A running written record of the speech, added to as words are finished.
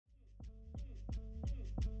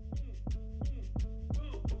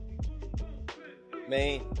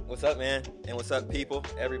Mayne, what's up, man? And what's up, people,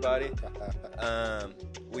 everybody?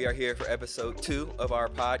 We are here for episode 2 of our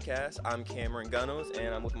podcast. I'm Cameron Gunnels,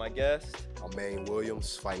 and I'm with my guest. I'm Mayne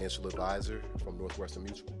Williams, financial advisor from Northwestern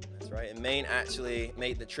Mutual. That's right. And Mayne actually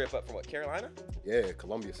made the trip up from what, Carolina? Yeah,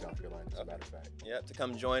 Columbia, South Carolina, as a matter of fact. Yep, to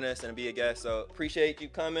come join us and be a guest. So appreciate you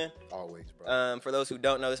coming. Always, bro. For those who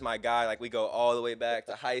don't know, this is my guy. Like, we go all the way back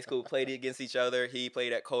to high school, played against each other. He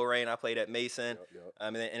played at Colerain, I played at Mason, Yep.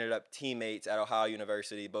 And then ended up teammates at Ohio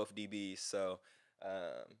University, both DBs. So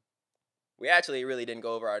we actually really didn't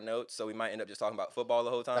go over our notes, so we might end up just talking about football the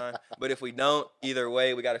whole time. But if we don't, either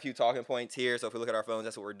way, we got a few talking points here. So if we look at our phones,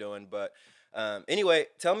 that's what we're doing. But anyway,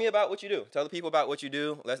 tell me about what you do. Tell the people about what you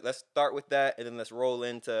do. Let's start with that, and then let's roll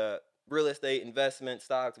into real estate, investment,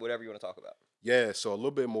 stocks, whatever you want to talk about. Yeah, so a little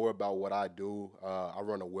bit more about what I do. I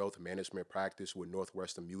run a wealth management practice with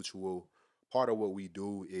Northwestern Mutual. Part of what we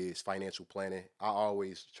do is financial planning. I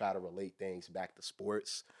always try to relate things back to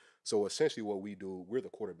sports. So essentially what we do, we're the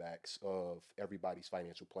quarterbacks of everybody's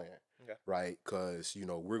financial plan, right? Because,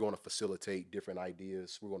 we're going to facilitate different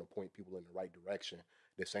ideas. We're going to point people in the right direction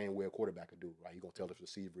the same way a quarterback would do, right? He's going to tell his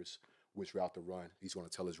receivers which route to run. He's going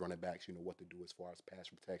to tell his running backs, what to do as far as pass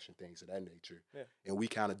protection, things of that nature. Yeah. And we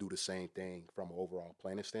kind of do the same thing from an overall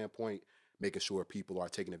planning standpoint, making sure people are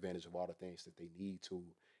taking advantage of all the things that they need to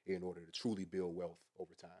in order to truly build wealth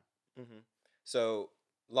over time. Mm-hmm. So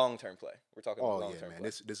long-term play. We're talking about long-term man. play.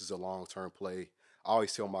 This is a long-term play. I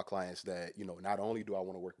always tell my clients that, not only do I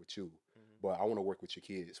want to work with you, but I want to work with your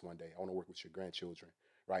kids one day. I want to work with your grandchildren,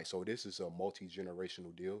 right? So this is a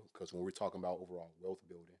multi-generational deal because when we're talking about overall wealth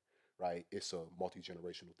building, right, it's a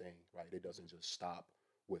multi-generational thing, right? It doesn't just stop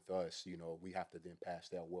with us. We have to then pass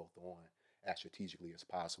that wealth on as strategically as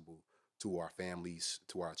possible to our families,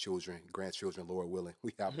 to our children, grandchildren, Lord willing.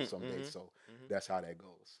 We have them someday. So that's how that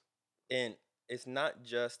goes. And it's not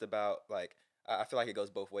just about, like, I feel like it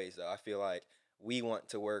goes both ways, though. I feel like we want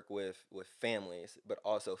to work with families, but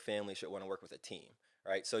also families should want to work with a team,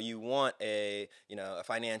 right? So you want a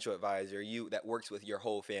financial advisor that works with your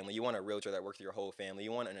whole family. You want a realtor that works with your whole family.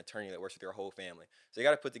 You want an attorney that works with your whole family. So you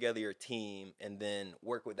got to put together your team and then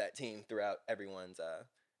work with that team throughout everyone's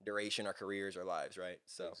duration or careers or lives, right?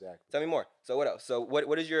 So exactly. Tell me more. So what else? So what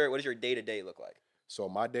does your day-to-day look like? So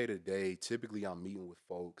my day-to-day, typically I'm meeting with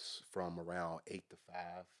folks from around 8 to 5.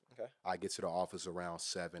 Okay. I get to the office around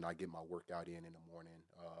 7. I get my workout in the morning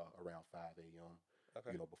around 5 a.m.,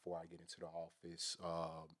 okay. Before I get into the office.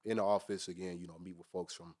 In the office, again, meet with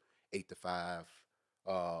folks from 8 to 5.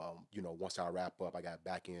 Once I wrap up, I got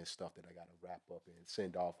back-end stuff that I got to wrap up and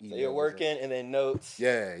send off emails. So you're working and then notes.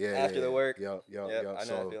 Yeah. After the work. Yep. I know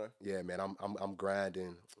that feeling. Yeah, man, I'm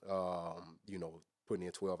grinding. Putting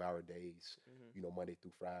in 12-hour days. Monday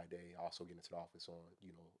through Friday. I also get into the office on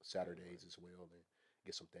Saturdays as well and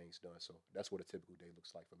get some things done. So that's what a typical day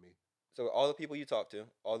looks like for me. So all the people you talk to,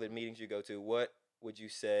 all the meetings you go to, what would you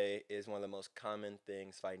say is one of the most common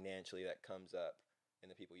things financially that comes up in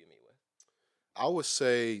the people you meet with? I would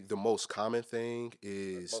say the most common thing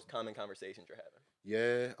is... most common conversations you're having.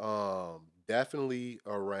 Yeah, definitely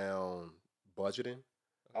around budgeting,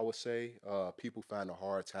 okay. I would say. People find a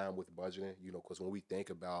hard time with budgeting, because when we think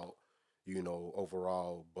about,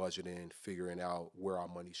 overall budgeting, figuring out where our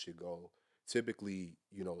money should go, typically,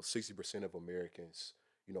 60% of Americans,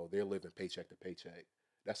 they're living paycheck to paycheck.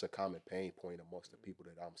 That's a common pain point amongst the people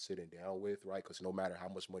that I'm sitting down with, right? Because no matter how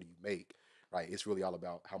much money you make, right, it's really all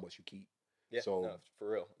about how much you keep. Yeah, so, no,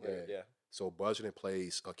 for real. Yeah. So budgeting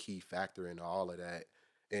plays a key factor in all of that.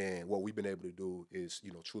 And what we've been able to do is,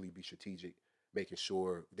 truly be strategic, making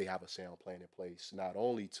sure they have a sound plan in place, not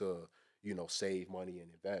only to, save money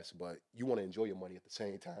and invest, but you want to enjoy your money at the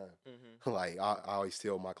same time. Like I always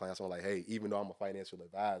tell my clients, I'm like, hey, even though I'm a financial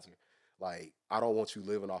advisor, like I don't want you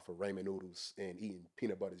living off of ramen noodles and eating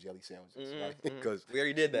peanut butter jelly sandwiches, right? Because we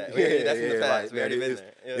already did that. That's in the past. Like, we already been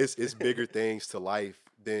there. Yeah. It's bigger things to life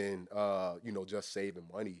than just saving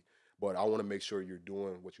money. But I want to make sure you're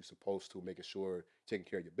doing what you're supposed to, making sure taking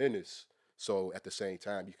care of your business. So at the same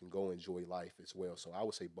time, you can go enjoy life as well. So I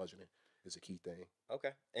would say budgeting is a key thing.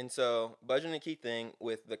 Okay. And so budgeting a key thing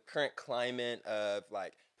with the current climate of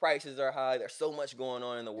like prices are high. There's so much going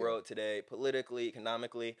on in the world today, politically,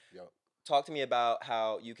 economically. Yep. Talk to me about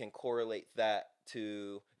how you can correlate that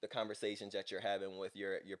to the conversations that you're having with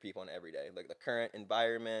your people on every day, like the current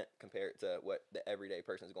environment compared to what the everyday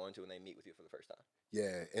person is going to when they meet with you for the first time.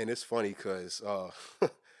 Yeah, and it's funny because,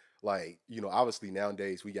 obviously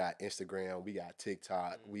nowadays we got Instagram, we got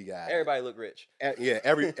TikTok, we got... Everybody look rich.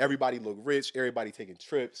 Everybody look rich, everybody taking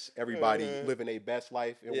trips, everybody living their best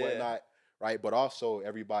life and whatnot, right? But also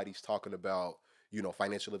everybody's talking about,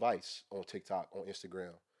 financial advice on TikTok, on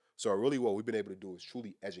Instagram. So really what we've been able to do is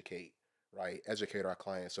truly educate, right? Educate our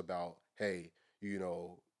clients about, hey, you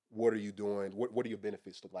know, what are you doing? What do your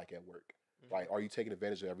benefits look like at work? Mhm. Right? Are you taking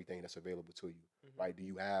advantage of everything that's available to you? Mhm. Right? Do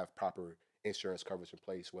you have proper insurance coverage in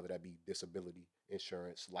place, whether that be disability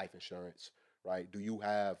insurance, life insurance, right? Do you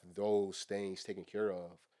have those things taken care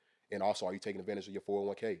of? And also, are you taking advantage of your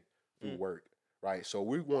 401k through Mm. work? Right. So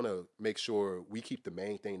we want to make sure we keep the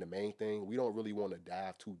main thing the main thing. We don't really want to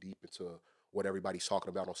dive too deep into what everybody's talking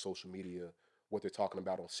about on social media, what they're talking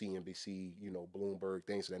about on CNBC, Bloomberg,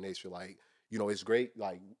 things of that nature. Like, it's great.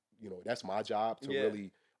 Like, that's my job to Yeah.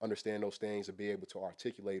 really understand those things and be able to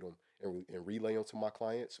articulate them and relay them to my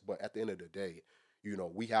clients. But at the end of the day,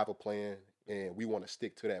 we have a plan and we want to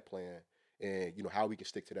stick to that plan. And, how we can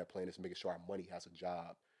stick to that plan is making sure our money has a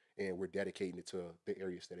job and we're dedicating it to the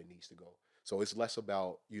areas that it needs to go. So it's less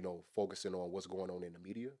about, focusing on what's going on in the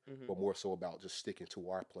media, Mhm. but more so about just sticking to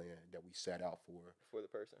our plan that we set out for. For the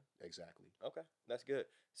person. Exactly. Okay, that's good.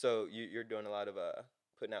 So you're doing a lot of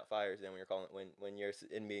putting out fires then when you're calling when you're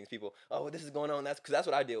in meetings. People, oh, this is going on. That's because that's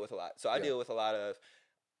what I deal with a lot. So I Yeah. deal with a lot of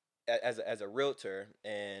as a realtor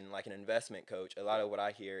and like an investment coach. A lot Yeah. of what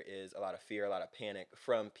I hear is a lot of fear, a lot of panic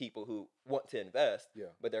from people who want to invest,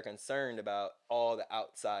 Yeah. but they're concerned about all the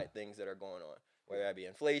outside things that are going on. Whether Yeah. that be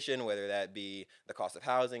inflation, whether that be the cost of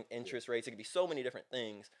housing, Yeah. interest rates, it could be so many different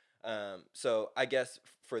things. So I guess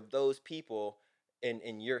for those people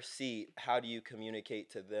in your seat, how do you communicate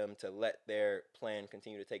to them to let their plan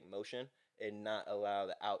continue to take motion and not allow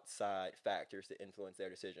the outside factors to influence their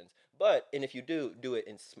decisions? But and if you do it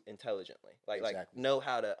intelligently, like Exactly. know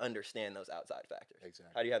how to understand those outside factors. How do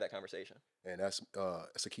Exactly. you have that conversation? And that's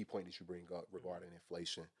a key point that you bring up regarding Hmm.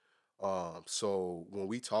 inflation. So when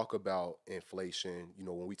we talk about inflation,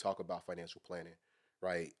 when we talk about financial planning,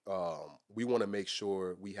 right? We want to make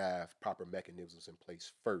sure we have proper mechanisms in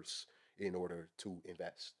place first in order to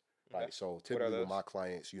invest, Okay. right? So What are typically with those? my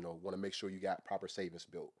clients, want to make sure you got proper savings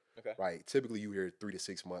built, Okay. right? Typically you hear 3 to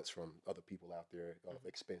 6 months from other people out there of Hmm.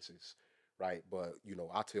 expenses, right? But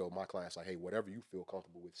I tell my clients like, hey, whatever you feel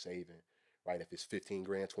comfortable with saving, right? If it's 15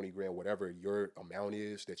 grand, 20 grand, whatever your amount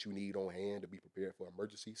is that you need on hand to be prepared for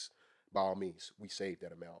emergencies, by all means, we save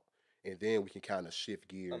that amount. And then we can kind of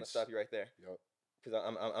shift I'm gonna gears. stop you right there Yep. because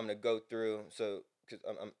I'm gonna go through. So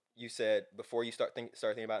because you said before you start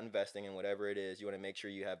thinking about investing in whatever it is, you want to make sure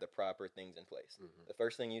you have the proper things in place. Hmm. The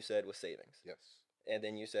first thing you said was savings. Yes. And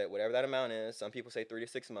then you said whatever that amount is. Some people say 3 to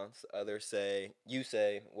 6 months. Others say you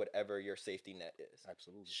say whatever your safety net is.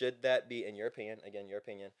 Absolutely. Should that be, in your opinion, again your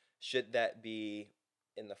opinion, should that be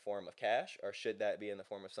in the form of cash or should that be in the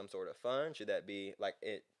form of some sort of fund? Should that be like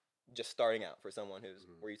it just starting out for someone who's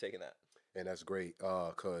Hmm. where you taking that? And that's great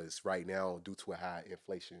because right now, due to a high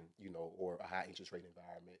inflation, or a high interest rate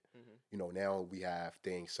environment, Mhm. now we have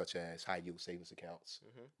things such as high yield savings accounts,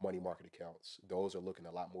 Mhm. money market accounts. Those are looking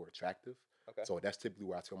a lot more attractive. Okay. So that's typically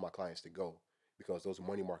where I tell my clients to go because those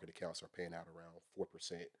money market accounts are paying out around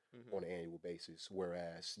 4% Mhm. on an annual basis,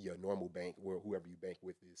 whereas your normal bank, where whoever you bank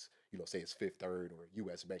with is, say it's Fifth Third or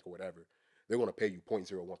U.S. Bank or whatever, they're going to pay you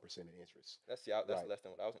 0.01% in interest, That's right? less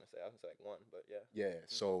than what I was gonna say. I was gonna say like one, but yeah. Yeah, Mhm.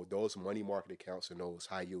 so those money market accounts and those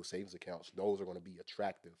high yield savings accounts, those are going to be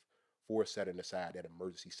attractive for setting aside that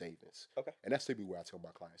emergency savings. Okay. And that's typically where I tell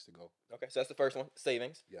my clients to go. Okay. So that's the first one,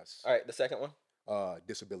 savings. Yes. All right. The second one.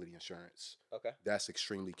 Disability insurance. Okay. That's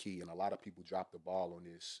extremely key. And a lot of people drop the ball on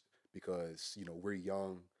this because, we're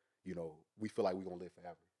young, we feel like we're going to live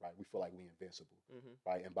forever, right? We feel like we're invincible, Mhm.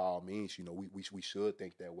 right? And by all means, we should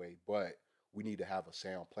think that way, but we need to have a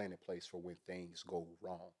sound plan in place for when things go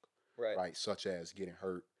wrong, Right. right? Such as getting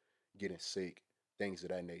hurt, getting sick, things of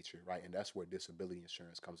that nature, right? And that's where disability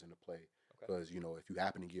insurance comes into play. Okay. Because, if you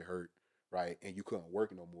happen to get hurt, right, and you couldn't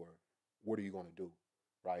work no more, what are you going to do?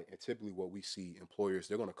 Right? And typically, what we see employers,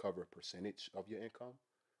 they're going to cover a percentage of your income,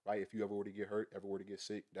 right? If you ever were to get hurt, ever were to get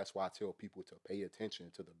sick, that's why I tell people to pay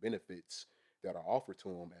attention to the benefits that are offered to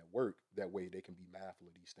them at work. That way, they can be mindful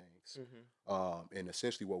of these things. Mhm. And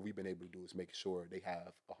essentially, what we've been able to do is make sure they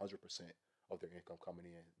have 100% of their income coming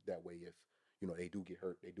in. That way, if they do get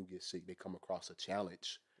hurt, they do get sick, they come across a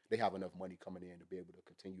challenge, they have enough money coming in to be able to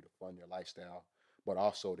continue to fund their lifestyle, but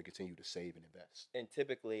also to continue to save and invest. And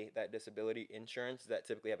typically, that disability insurance that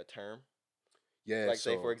typically have a term. Yeah. Like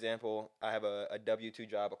say for So. example, I have a W-2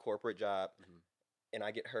 job, a corporate job, Mhm. and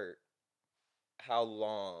I get hurt. How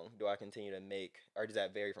long do I continue to make, or does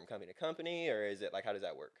that vary from company to company, or is it like how does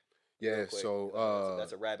that work? Real Yeah. quick, So. because I know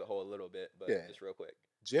that's a rabbit hole a little bit, but Yeah. just real quick.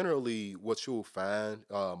 Generally, what you'll find,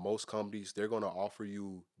 most companies, they're going to offer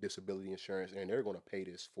you disability insurance and they're going to pay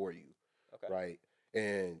this for you, Okay. right?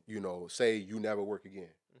 And, say you never work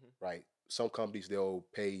again, Mhm. right? some companies they'll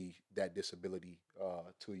pay that disability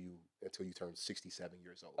to you until you turn 67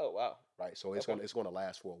 years old. Oh wow. Right, so Okay. it's gonna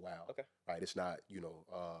last for a while. Okay. Right, it's not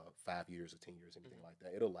 5 years or 10 years, anything Mhm. like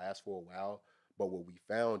that. It'll last for a while. But what we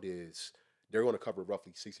found is they're going to cover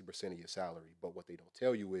roughly 60% of your salary. But what they don't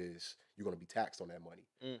tell you is you're going to be taxed on that money.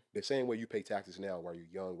 Mm. The same way you pay taxes now while you're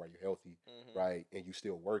young, while you're healthy, Mhm. right, and you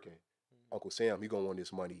still working. Mhm. Uncle Sam, he gonna want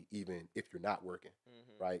this money even if you're not working,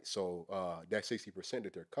 Mhm. right? So that 60%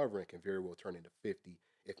 that they're covering can very well turn into 50,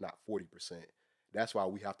 if not 40%. That's why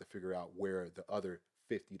we have to figure out where the other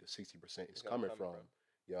 50 to 60% is It's gonna coming come from. from.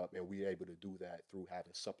 Yep, and we're able to do that through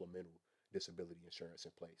having supplemental disability insurance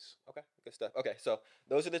in place. Okay, good stuff. Okay, so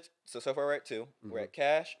those are so far we're at two. We're Hmm. at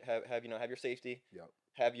cash. Have your safety. Yep.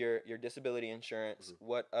 Have your disability insurance. Hmm.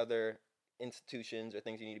 What other institutions or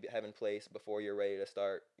things you need to have in place before you're ready to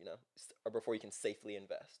start? Or before you can safely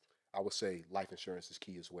invest. I would say life insurance is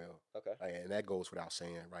key as well. Okay. Right? And that goes without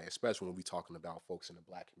saying, right? Especially when we're talking about folks in the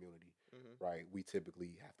black community, Mhm. right? We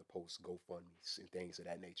typically have to post GoFundMe's and things of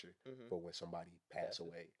that nature Mhm. for when somebody pass Passes.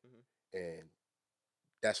 away. Mhm. And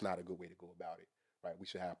that's not a good way to go about it, right? We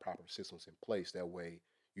should have proper systems in place. That way,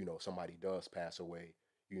 somebody does pass away,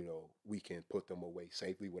 we can put them away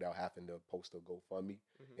safely without having to post a GoFundMe.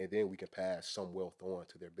 Mhm. And then we can pass some wealth on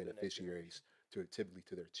to their To the next generation. beneficiaries, typically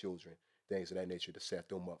to their children, things of that nature to set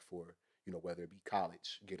them up for, whether it be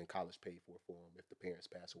college, getting college paid for them if the parents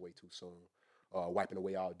pass away too soon, wiping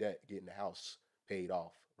away all debt, getting the house paid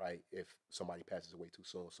off, right? If somebody passes away too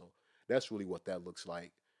soon. So that's really what that looks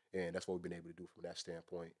like, and that's what we've been able to do from that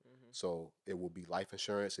standpoint. Mhm. So it will be life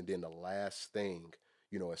insurance, and then the last thing,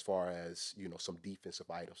 as far as some defensive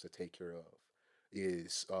items to take care of,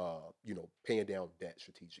 is paying down debt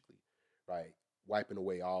strategically, right? Wiping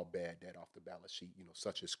away all bad debt off the balance sheet,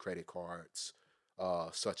 such as credit cards,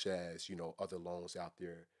 such as other loans out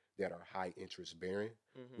there that are high interest bearing.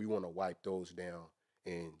 Mhm. We want to wipe those down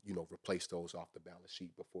and replace those off the balance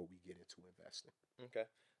sheet before we get into investing. Okay.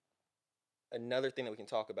 Another thing that we can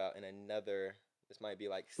talk about in another, this might be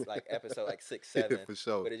like episode like six, Yeah, seven, for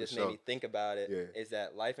sure, but it for just made sure. me think about it, Yeah. is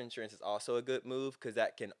that life insurance is also a good move because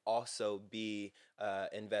that can also be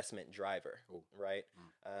investment driver, Oh. right?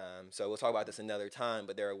 Mm. So we'll talk about Mhm. this another time,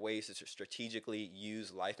 but there are ways to strategically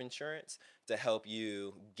use life insurance to help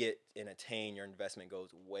you get and attain your investment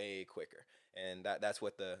goals way quicker. And that's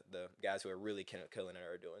what the guys who are really killing it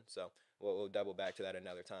are doing. So we'll double back to that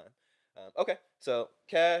another time. Okay, so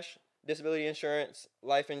cash, disability insurance,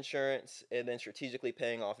 life insurance, and then strategically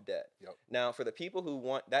paying off debt. Yep. Now, for the people who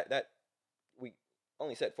want that we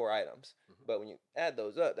only said four items, Mhm. but when you add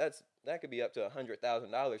those up, that could be up to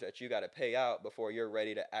 $100,000 that you got to pay out before you're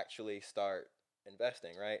ready to actually start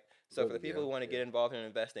investing, right? So for the Really, people yeah, who want to yeah. get involved in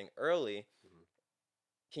investing early, Mhm.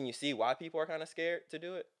 can you see why people are kind of scared to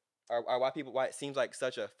do it? Or why it seems like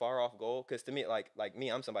such a far off goal? Because to me, like me,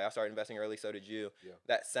 I'm somebody, I started investing early. So did you. Yeah.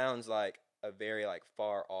 That sounds like a very like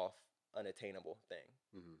far off, unattainable thing.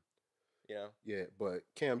 Hmm. You know. Yeah, but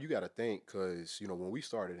Cam, you got to think, because when we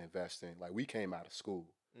started investing, like we came out of school,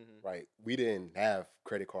 Mhm. right? We didn't have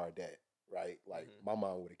credit card debt, right? Like Mhm. my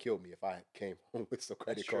mom would have killed me if I came home with some That's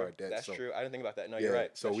credit true. card debt. That's So true. I didn't think about that. No, you're yeah,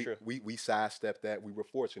 right. so That's we true. we we sidestepped that. We were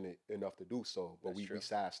fortunate enough to do so, but That's we true.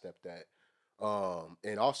 sidestepped that.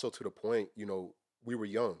 And also to the point, we were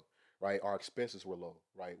young, right? Our expenses were low,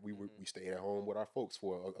 right? We Mhm. stayed at home with our folks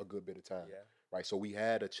for a good bit of time, Yeah. right? So we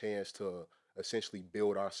had a chance to essentially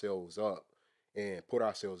build ourselves up and put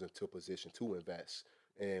ourselves into a position to invest.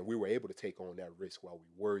 And we were able to take on that risk while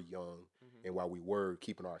we were young Mhm. and while we were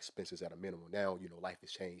keeping our expenses at a minimum. Now, life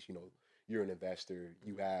has changed. You're an investor,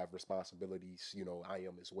 you Mhm. have responsibilities, I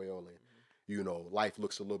am as well. And, Mhm. life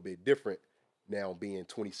looks a little bit different now being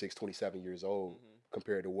 26, 27 years old Mhm.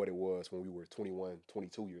 compared to what it was when we were 21,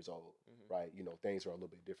 22 years old, Mhm. right? Things are a little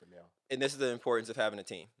bit different And this is the importance of having a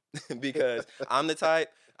team, because I'm the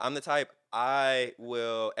type I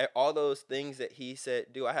will all those things that he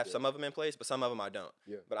said do. I have Yeah, some of them in place, but some of them I don't.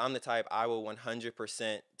 yeah, But I'm the type I will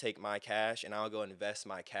 100% take my cash and I'll go invest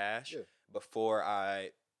my cash yeah. before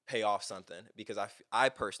I pay off something, because I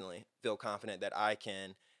personally feel confident that I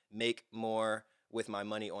can make more with my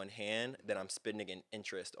money on hand than I'm spending in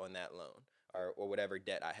interest on that loan Yeah, or whatever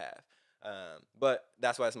debt I have. But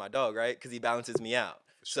that's why it's my dog, right? Because he balances me out.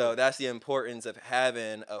 for So sure. that's the importance of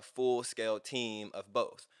having a full scale team of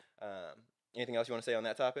both. Anything else you want to say on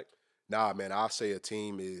that topic? Nah, man, I'll say a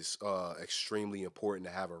team is extremely important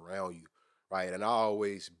to have around you, right? And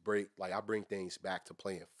I bring things back to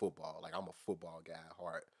playing football. Like I'm a football guy at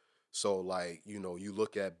heart. So like, you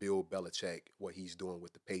look at Bill Belichick, what he's doing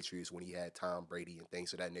with the Patriots when he had Tom Brady and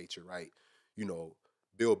things of that nature, right? You know,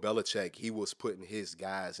 Bill Belichick, he was putting his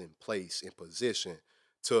guys in place in position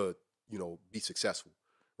to, be successful,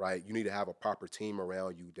 right? You need to have a proper team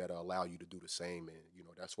around you that allow you to do the same. And,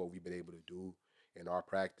 that's what we've been able to do in our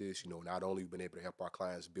practice. Not only been able to help our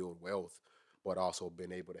clients build wealth, but also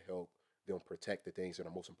been able to help them protect the things that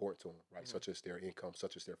are most important to them, right? Hmm. Such as their income,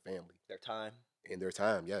 such as their family Their time. and their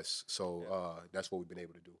time. Yes. So Yeah. that's what we've been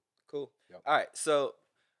able to do. Cool. Yep. All right. So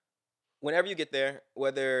whenever you get there,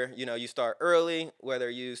 whether you start early, whether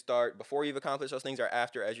you start before you've accomplished those things or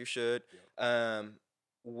after, as you should, Yep. um,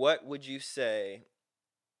 what would you say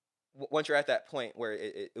once you're at that point where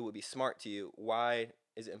it would be smart to you? Why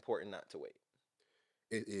is it important not to wait?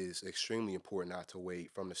 It is extremely important not to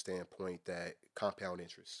wait from the standpoint that compound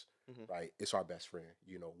interest, Hmm. right? It's our best friend.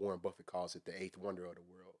 Warren Buffett calls it the eighth wonder of the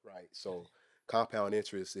world, right? So compound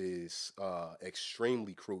interest is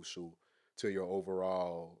extremely crucial to your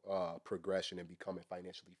overall progression and becoming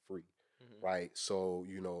financially free, Hmm. right? So,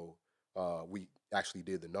 we actually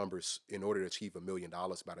did the numbers in order to achieve $1 million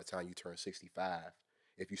by the time you turn 65.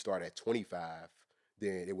 If you start at 25,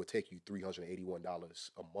 then it would take you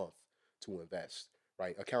 $381 a month to invest,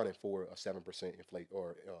 right? Accounting for a 7% inflate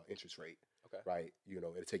or interest rate, Okay. right?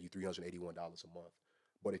 It'll take you $381 a month.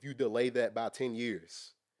 But if you delay that by 10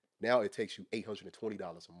 years, now it takes you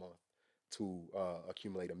 $820 a month to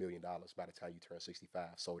accumulate $1 million by the time you turn 65.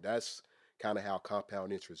 So that's kind of how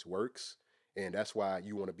compound interest works. And that's why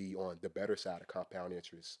you want to be on the better side of compound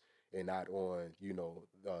interest and not on,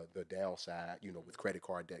 the downside, with credit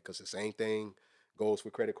card debt. Because the same thing goes for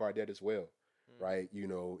credit card debt as well, Mm-hmm. right?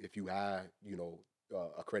 If you have,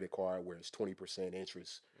 a credit card where it's 20%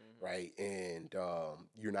 interest, Hmm. right? And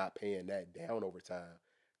you're not paying that down over time,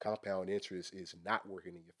 compound interest is not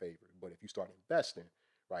working in your favor. But if you start investing,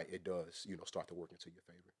 right, it does, start to work into your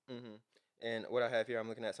favor. Hmm. And what I have here, I'm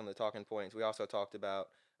looking at some of the talking points. We also talked about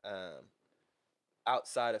um,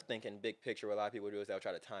 outside of thinking big picture, what a lot of people do is they'll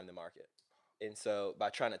try to time the market. And so by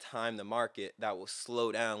trying to time the market, that will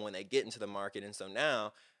slow down when they get into the market. And so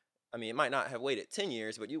now, I mean, it might not have waited 10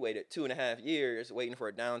 years, but you waited 2.5 years waiting for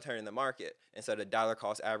a downturn in the market. And so the dollar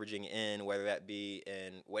cost averaging in, whether that be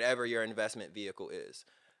in whatever your investment vehicle is.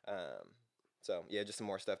 Um, so yeah, just some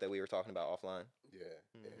more stuff that we were talking about offline. Yeah,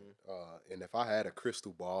 Hmm. and if I had a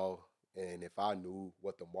crystal ball and if I knew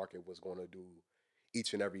what the market was going to do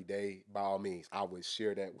each and every day, by all means, I would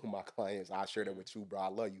share that with my clients. I share that with you, bro. I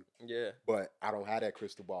love you, Yeah. but I don't have that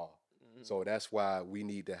crystal ball. Hmm. So that's why we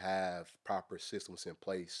need to have proper systems in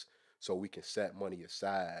place so we can set money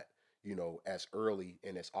aside, as early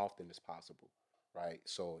and as often as possible, right?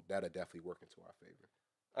 So that'll definitely work into our favor.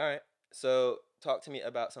 All right. So talk to me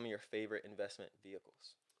about some of your favorite investment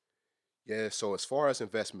vehicles. Yeah, so as far as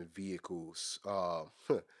investment vehicles,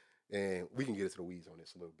 and we can get into the weeds on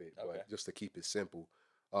this a little bit, Okay. but just to keep it simple,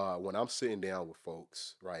 when I'm sitting down with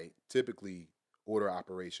folks, right, typically order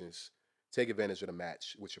operations, take advantage of the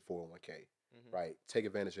match with your 401k, Hmm. right? Take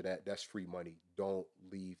advantage of that. That's free money. Don't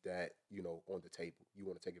leave that, on the table. You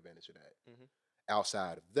want to take advantage of that. Hmm.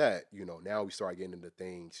 Outside of that, now we start getting into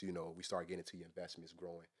things, we start getting into your investments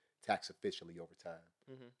growing tax efficiently over time.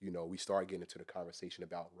 Hmm. We start getting into the conversation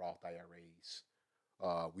about Roth IRAs.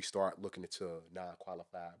 We start looking into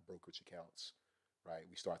non-qualified brokerage accounts, right?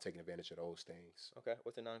 We start taking advantage of those things. Okay.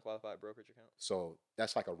 What's a non-qualified brokerage account? So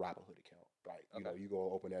that's like a Robinhood account, right? Okay. You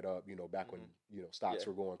go open that up, back when, Hmm. stocks Yeah.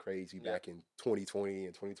 were going crazy Yep. back in 2020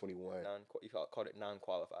 and 2021. You called it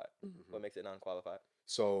non-qualified. What Mhm. makes it non-qualified?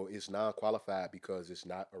 So it's non-qualified because it's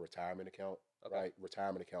not a retirement account, Okay. right?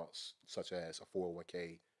 Retirement accounts such as a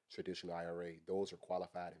 401k, traditional IRA, those are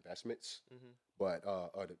qualified investments, Hmm. but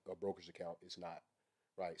a brokerage account is not,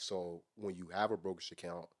 right? So when you have a brokerage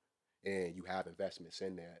account and you have investments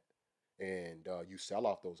in that, and you sell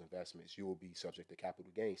off those investments, you will be subject to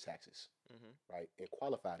capital gains taxes, Hmm. right? In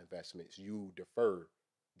qualified investments, you defer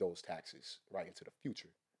those taxes right into the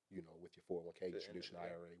future, with your 401k, To your the end of it. traditional Yeah.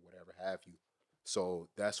 IRA, whatever have you. So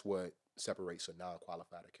that's what separates a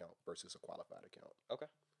non-qualified account versus a qualified account. Okay.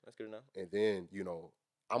 That's good enough. And then,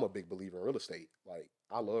 I'm a big believer in real estate. Like,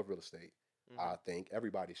 I love real estate. Hmm. I think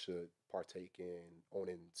everybody should partake in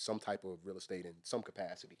owning some type of real estate in some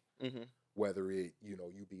capacity, Hmm. whether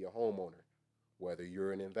you be a homeowner, whether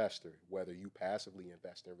you're an investor, whether you passively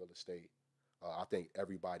invest in real estate. I think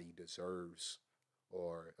everybody deserves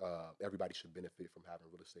or everybody should benefit from having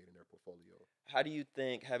real estate in their portfolio. How do you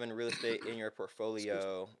think having real estate in your Excuse me.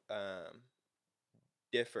 portfolio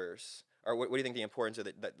differs, or what do you think the importance of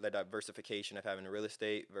the diversification of having real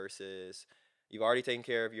estate versus you've already taken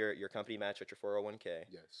care of your company match with your 401k,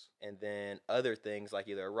 Yes. and then other things like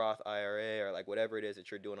either a Roth IRA or like whatever it is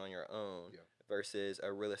that you're doing on your own Yeah. versus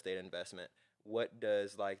a real estate investment? What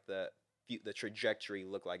does like the trajectory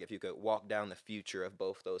look like if you could walk down the future of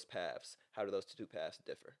both those paths? How do those two paths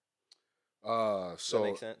differ? Does that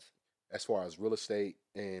make So sense? as far as real estate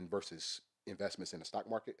and versus investments in the stock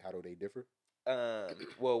market, how do they differ?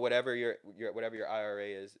 Well, whatever your IRA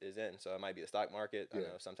is in. So it might be the stock market. I Yeah,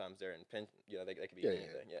 know sometimes they're in pen. They could be yeah, in yeah. Yeah.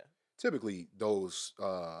 anything. Yeah. Typically, those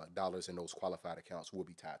dollars in those qualified accounts will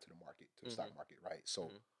be tied to the market, to the stock Mhm. market, right? So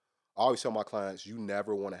Mhm. I always tell my clients, you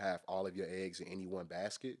never want to have all of your eggs in any one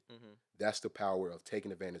basket. Mhm. That's the power of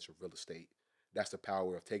taking advantage of real estate. That's the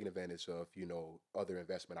power of taking advantage of, other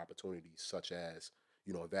investment opportunities, such as,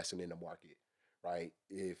 investing in the market, right?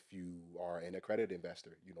 If you are an accredited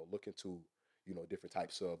investor, look into, different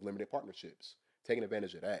types of limited partnerships, taking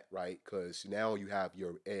advantage of that, right? Because now you have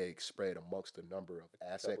your eggs spread amongst a number of A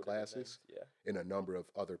asset couple different things. classes Yeah. in a number of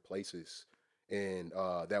other places. And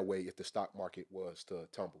that way, if the stock market was to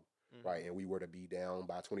tumble, Mhm. right, and we were to be down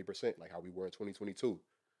by 20%, like how we were in 2022,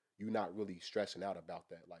 you're not really stressing out about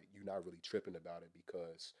that. Like, you're not really tripping about it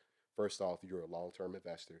because, first off, you're a long term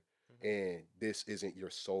investor Mhm. and this isn't your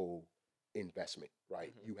sole investment,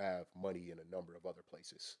 right? Mhm. You have money in a number of other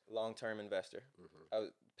places. Long-term investor. Hmm.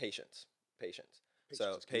 Patience. Patience. Patience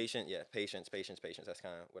So is key. patient. Yeah. Patience. Patience. Patience. That's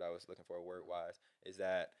kind of what I was looking for word wise. Is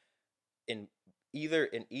that in either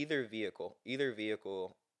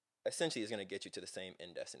vehicle essentially is going to get you to the same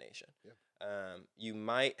end destination. Yeah. You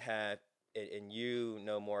might have, and you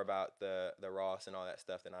know more about the Ross and all that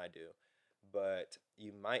stuff than I do, but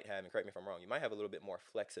you might have, and correct me if I'm wrong, you might have a little bit more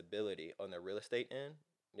flexibility on the real estate end.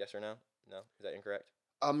 Yes or no? No, is that incorrect?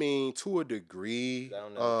 I mean, to a degree. 'Cause I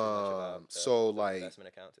don't know too much about So the like, investment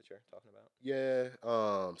accounts that you're talking about. yeah.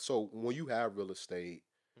 So when you have real estate,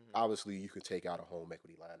 Mhm. obviously you can take out a home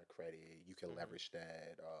equity line of credit. You can Mhm. leverage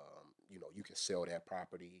that. You can sell that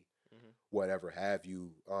property, Mhm. whatever have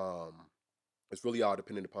you. It's really all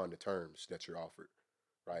dependent upon the terms that you're offered,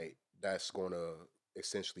 Mhm. right? That's going to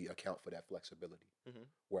essentially account for that flexibility. Mhm.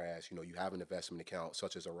 Whereas, you have an investment account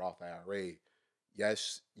such as a Roth IRA,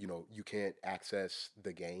 yes, you can't access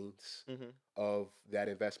the gains Mhm. of that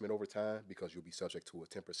investment over time because you'll be subject to a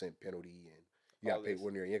 10% penalty and you got All to pay this.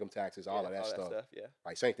 ordinary income taxes, all Yeah. of that All that stuff. stuff. Yeah.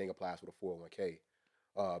 Right? Same thing applies with a 401k.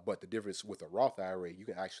 But the difference with a Roth IRA, you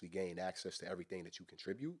can actually gain access to everything that you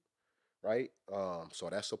contribute, right? So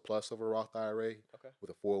that's a plus of a Roth IRA. Okay. With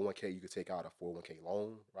a 401k, you could take out a 401k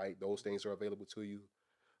loan, right? Those Mhm. things are available to you.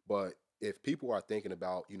 But if people are thinking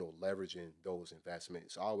about, leveraging those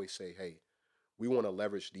investments, I always say, hey, we want to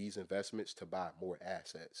leverage these investments to buy more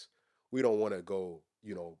assets. We don't want to go,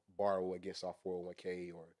 borrow against our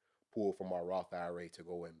 401k or pull from our Roth IRA to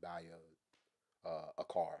go and buy a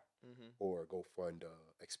car Mhm. or go fund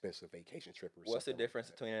a expensive vacation trip or What's the something like difference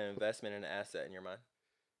that. between an investment and an asset in your mind?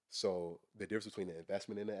 So the difference between the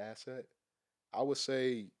investment and the asset, I would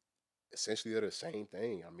say essentially they're the same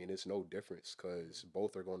thing. I mean, it's no difference Mhm. because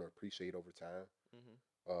both are going to appreciate over time. Mhm.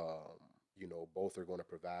 Um, both are going to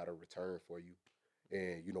provide a return for you.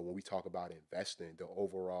 Mhm. And, when we talk about investing, the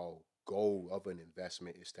overall goal of an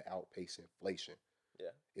investment is to outpace inflation.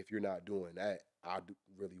 Yeah. If you're not doing that,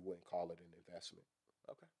 really wouldn't call it an investment.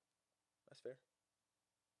 Okay. That's fair.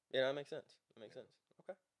 Yeah, that makes sense. That makes Yeah. sense.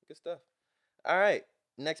 Okay. Good stuff. All right.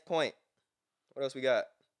 Next point. What else we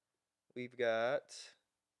got? We've got.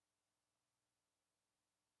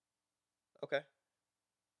 Okay.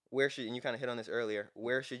 Where should, and you kind of hit on this earlier,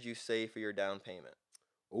 where should you save for your down payment?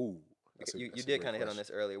 Ooh, You that's a did great kind of hit on question.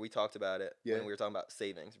 this earlier. We talked about it Yeah, when we were talking about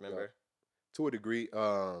savings, yeah. remember? To a degree.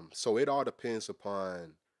 So it all depends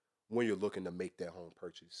upon when you're looking to make that home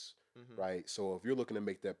purchase, Mm-hmm. right? So if you're looking to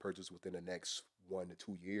make that purchase within the next 1 to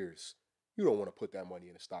 2 years, you don't want to put that money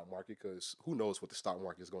in the stock market because who knows what the stock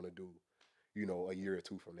market is going to do, a year or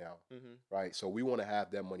two from now, Mm-hmm. right? So we want to have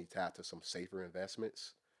that money tied to some safer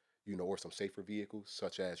investments, or some safer vehicles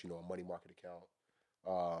such as, a money market account,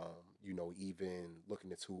 even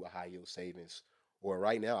looking into a high yield savings. Or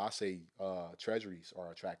right now, I say treasuries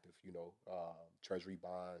are attractive. Treasury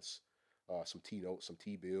bonds, some T notes, some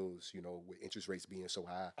T bills. With interest rates being so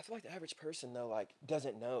high. I feel like the average person, though, like,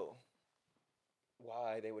 doesn't know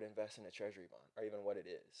why they would invest in a treasury bond or even what it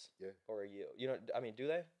is Yeah, or a yield. You know, I mean, do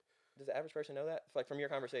they? Does the average person know that? Like, from your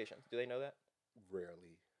conversations, do they know that?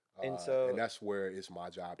 rarely. And And so, that's where it's my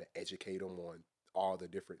job to educate them on all the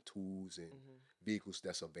different tools and mm-hmm. vehicles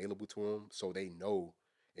that's available to them, so they know.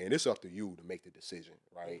 And it's up to you to make the decision,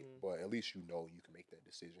 right? Mm-hmm. But at least you can make that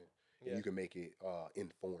decision and Yeah. you can make it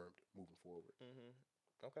informed moving forward.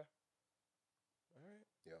 Mm-hmm. Okay. All right.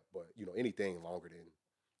 Yeah, but anything longer than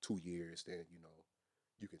 2 years, then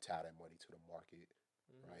you can tie that money to the market,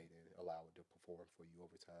 Mm-hmm. right, and allow it to perform for you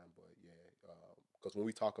over time. But yeah, because when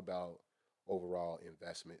we talk about overall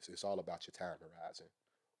investments, it's all about your time horizon,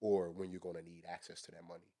 or when you're going to need access to that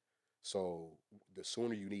money. So the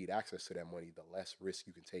sooner you need access to that money, the less risk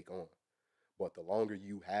you can take on. But the longer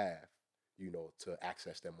you have, to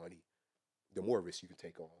access that money, the more risk you can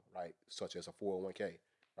take on, right? Such as a 401k,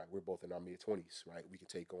 right? We're both in our mid 20s, right? We can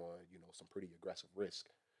take on, some pretty aggressive risk,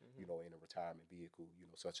 Hmm. in a retirement vehicle,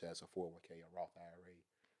 such as a 401k, a Roth IRA,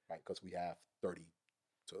 right? Because we have 30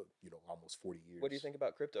 to, almost 40 What do you years. think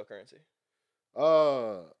about cryptocurrency?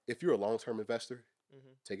 If you're a long-term investor,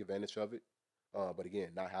 Hmm. take advantage of it. But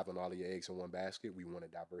again, not having all of your eggs in one basket, we want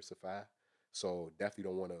to diversify. So definitely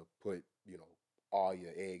don't want to put, all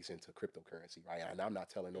your eggs into cryptocurrency, right? And I'm not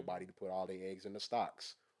telling Hmm. nobody to put all their eggs in the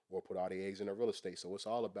stocks or put all their eggs in the real estate. So it's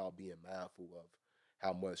all about being mindful of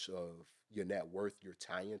how much of your net worth you're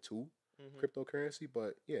tying to Hmm. cryptocurrency.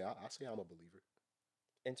 But yeah, I say I'm a believer.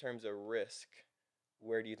 In terms of risk,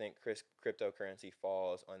 where do you think cryptocurrency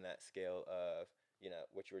falls on that scale of,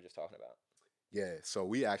 what you were just talking about? Yeah, so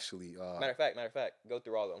we actually Matter of fact, go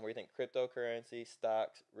through all of them. Where do you think cryptocurrency,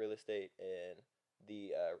 stocks, real estate, and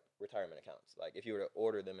the retirement accounts? Like, if you were to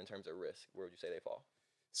order them in terms of risk, where would you say they fall?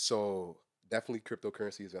 so definitely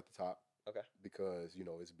cryptocurrency is at the top Okay. because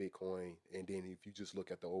it's Bitcoin, and then if you just look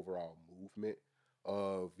at the overall movement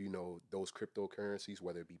of those cryptocurrencies,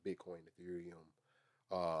 whether it be Bitcoin, Ethereum,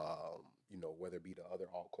 whether it be the other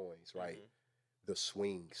altcoins, right? Mhm. The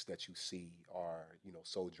swings that you see are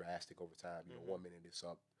so drastic over time. Mhm. 1 minute it's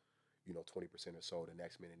up 20% or so, the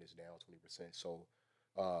next minute is down 20%. So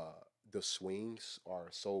uh the swings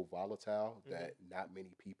are so volatile Mhm. that not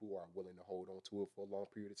many people are willing to hold on to it for a long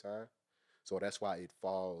period of time. So that's why it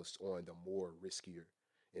falls on the more riskier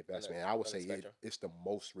On the investment. And I would on the say spectrum. it's the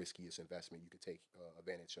most riskiest investment you could take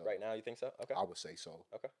advantage of. Right now, you think so? Okay. I would say so.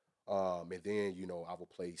 Okay. And then I will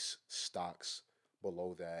place stocks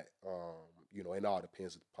below that. It all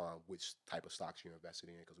depends upon which type of stocks you're invested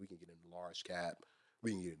in because we can get into large cap,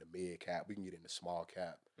 we can get into mid cap, we can get into small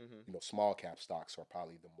cap. Mhm. Small cap stocks are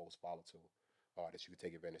probably the most volatile that you can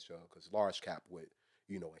take advantage of because large cap would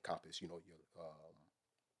encompass your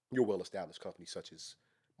well established companies such as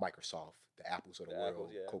Microsoft, the Apples of the The apples,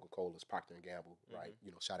 world, yeah. Coca Cola's, Procter and Gamble, right?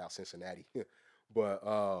 Mhm. Shout out Cincinnati, but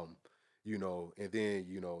and then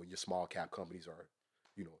your small cap companies are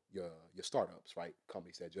your startups, right?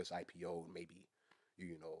 Companies that just IPO'd maybe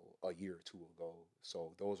a year or two ago.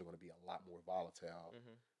 So those are going to be a lot more volatile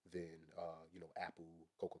Mhm. than Apple,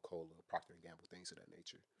 Coca Cola, Procter and Gamble, things of that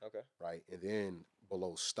nature, Okay. right? And then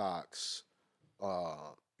below stocks,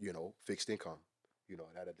 fixed income.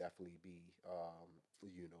 That'll definitely be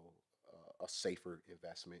a safer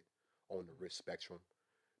investment on the Mhm. risk spectrum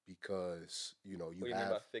because you What do you mean have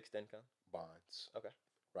by fixed income? bonds, Okay.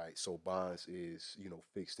 right? So bonds is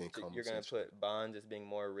fixed So income you're gonna essentially. put bonds as being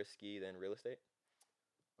more risky than real estate?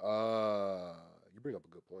 Uh, you bring up a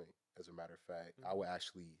good point. As a matter of fact, I Mhm. would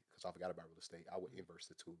actually, because I forgot about real estate, I would Mhm. inverse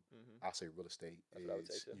the two. Mhm. I'll say real estate That's what I would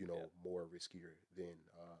say is too. Yeah. more riskier than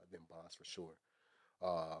bonds for sure.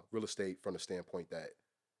 Real estate from the standpoint that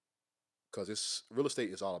because it's real estate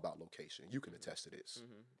is all about location. You can Mhm. attest to this,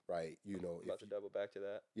 Mhm. right? I'm If about to you double back to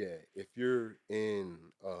that. yeah, if you're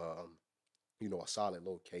in a solid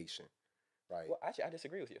location, right? Well, actually, I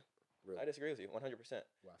disagree with you. I Really, disagree with you 100%.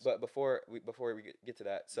 well, I say, But before we get to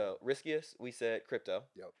that, mhm. so riskiest we said crypto.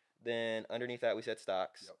 Yep, Then underneath that we said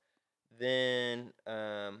stocks. yep. Then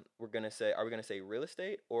are we gonna say real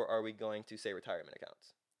estate or are we going to say retirement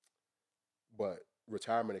accounts? But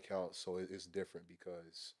retirement accounts, so it's different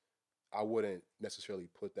because I wouldn't necessarily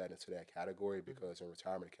put that into that category Mhm. because in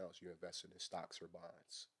retirement accounts you're invested in stocks or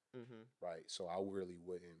bonds, Mhm. right? So I really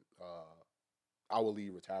wouldn't. I would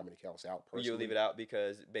leave retirement accounts out You'll leave personally. it out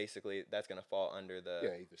because basically that's gonna fall under the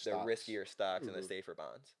Yeah, either the stocks. riskier stocks and the Hmm. safer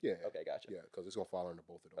bonds. Yeah, Okay, gotcha. yeah, because it's gonna fall under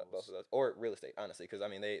both of Both of those. those, or real estate, honestly, because I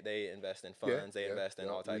mean they invest in Yeah, funds, they yeah, invest in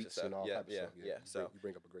yeah. all types of REITs stuff. and all Yeah, type of yeah, stuff. Yeah, yeah. So you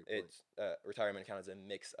bring up a great point. it's retirement account is a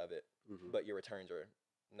mix of it, Hmm. but your returns are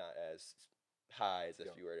not as high as if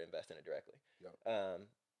Yep, you were to invest in it directly. yep, Um,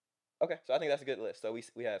 okay, so I think that's a good list. So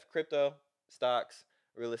we have crypto, stocks,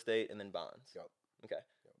 real estate, and then bonds. yep, Okay,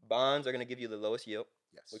 yep. bonds are going to give you the lowest yield.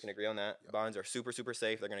 We can Yes. agree on that. Yep, Bonds are super super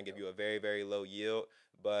safe. They're going to give yep. you a very very low yield,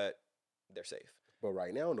 but they're safe. But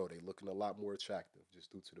right now, no, they're looking a lot more attractive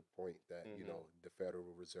just due to the point that, Hmm. the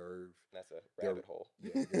Federal Reserve, That's a they're, rabbit hole.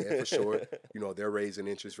 yeah, yeah, for sure. They're raising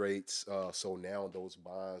interest rates. So now those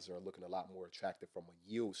bonds are looking a lot more attractive from a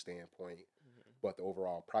yield standpoint, Mhm. but the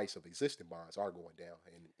overall price of existing bonds are going down.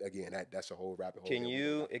 And again, that's a whole rabbit hole Can that we don't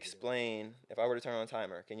you have to get into. explain, if I were to turn on a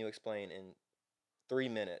timer, can you explain in 3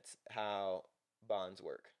 minutes how bonds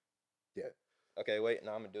work? Yeah. Okay, wait,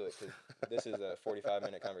 no, I'm gonna do it because this is a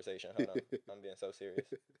 45-minute conversation. Hold on, I'm being so serious.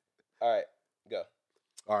 All right, go.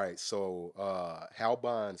 All right. So how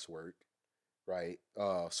bonds work, right?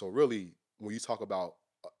 So really, when you talk about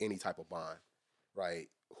any type of bond, right?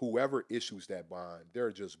 Whoever issues that bond,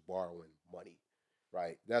 they're just borrowing money,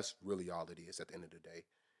 right? That's really all it is at the end of the day.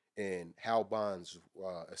 And how bonds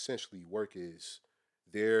essentially work is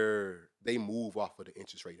they move off of the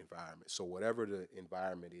interest rate environment. So whatever the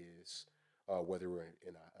environment is, whether we're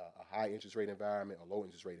in a high interest rate environment, a low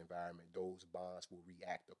interest rate environment, those bonds will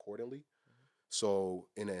react accordingly. So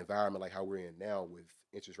in an environment like how we're in now, with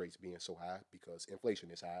interest rates being so high because inflation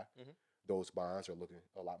is high, Hmm. those bonds are looking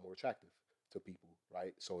a lot more attractive to people,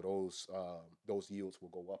 right? So those yields will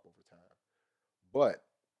go up over time. But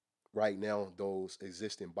right now, those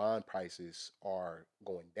existing bond prices are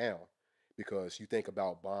going down because you think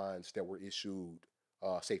about bonds that were issued,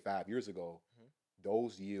 say 5 years ago, Hmm.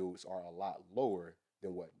 those yields are a lot lower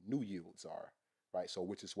than what new yields are, right? So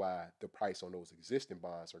which is why the price on those existing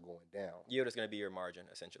bonds are going down. Yield is going to be your margin,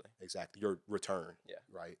 essentially. Exactly, your return, Yeah.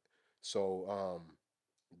 right? So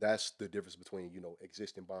that's the difference between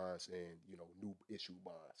existing bonds and new issue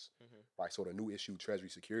bonds, Hmm. right? So the new issue Treasury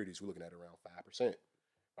securities we're looking at around 5%,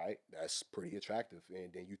 right? That's pretty attractive.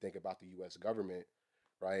 And then you think about the U.S. government,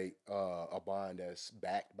 right? A bond that's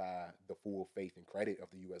backed by the full faith and credit of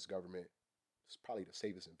the U.S. government is probably the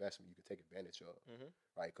safest investment you could take advantage of, Hmm.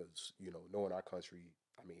 right? Because knowing our country,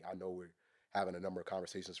 I mean, I know we're having a number of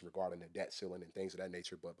conversations regarding the debt ceiling and things of that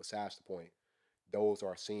nature, but besides the point, those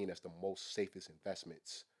are seen as the most safest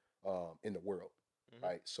investments in the world, Hmm.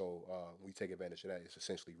 right? So when you take advantage of that, it's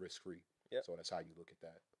essentially risk free. Yep. So that's how you look at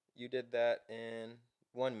that. You did that in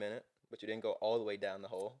 1 minute, but you didn't go all the way down the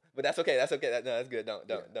hole. But that's okay. That's okay. No, that's good. Don't,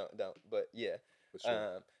 Yeah, don't, don't, don't. But yeah. for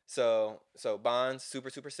sure. So bonds, super,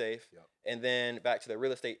 super safe. Yep. And then back to the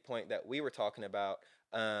real estate point that we were talking about.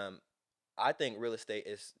 Um, I think real estate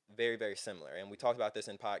is very, very similar. And we talked about this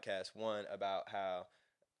in podcast one about how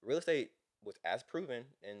real estate was, as proven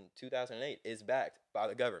in 2008, is backed by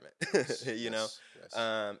the government. Yes, you know, yes, yes.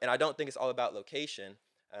 and I don't think it's all about location.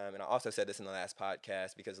 And I also said this in the last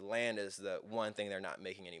podcast because land is the one thing they're not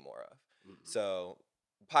making any more of. Mm-mm. So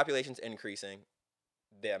population's increasing,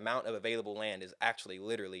 the amount of available land is actually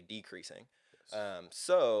literally decreasing. Yes.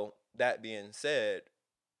 So that being said,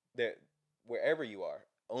 there, wherever you are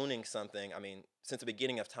owning something, I mean, since the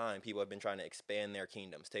beginning of time, people have been trying to expand their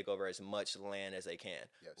kingdoms, take over as much land as they can.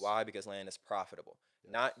 Yes. Why? Because land is profitable.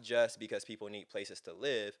 Yes. Not just because people need places to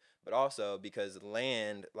live, but also because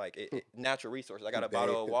land, like natural resources. I got a they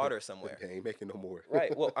bottle of water somewhere. they ain't making no more.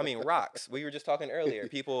 Right. Well, I mean, rocks. We were just talking earlier.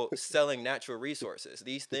 People selling natural resources.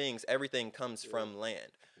 These things, everything comes Yeah. from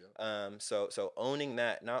land. Yep. So owning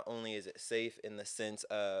that, not only is it safe in the sense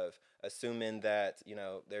of assuming that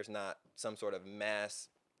there's not some sort of mass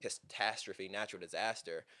catastrophe, natural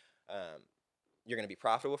disaster, um, you're going to be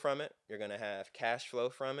profitable from it. You're going to have cash flow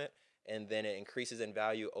from it, and then it increases in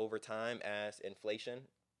value over time as inflation,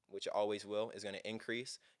 which it always will, is going to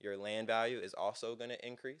increase. Your land value is also going to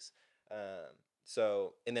increase.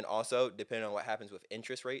 And then also, depending on what happens with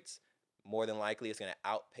interest rates, more than likely it's going to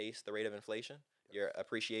outpace the rate of inflation. Your Yes.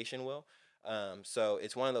 appreciation will. So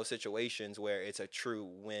it's one of those situations where it's a true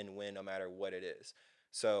win-win no matter what it is.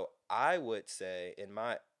 So I would say in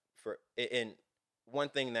one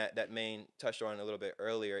thing that Mayne touched on a little bit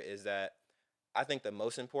earlier is that I think the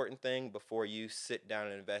most important thing before you sit down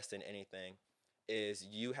and invest in anything is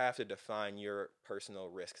you have to define your personal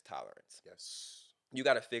risk tolerance. Yes. You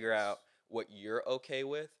got to figure out Yes. what you're okay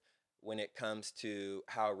with when it comes to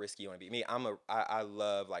how risky you want to be. Me, I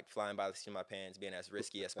love like flying by the seat of my pants, being as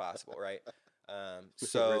risky as possible, right?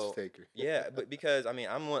 Risk So taker. yeah, but because I mean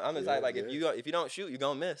I'm the type Yeah, like yeah. if you don't shoot, you're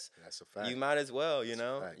gonna miss. That's a You fact. might as well, That's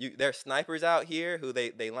a fact. There's snipers out here who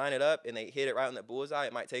they line it up and they hit it right on the bullseye.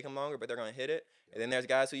 It might take them longer, but they're gonna hit it. And Yep. then there's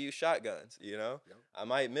guys who use shotguns. Yep. I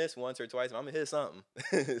might miss once or twice, but I'm gonna hit something.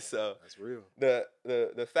 So That's real.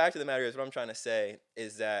 the fact of the matter is, what I'm trying to say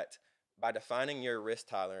is that by defining your risk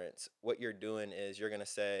tolerance, what you're doing is you're gonna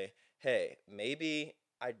say, hey, maybe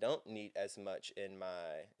I don't need as much in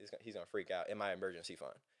my he's gonna freak out in my emergency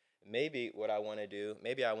fund. Maybe what I want to do,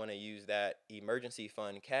 maybe I want to use that emergency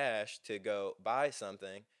fund cash to go buy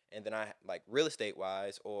something, and then I like real estate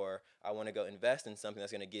wise, or I want to go invest in something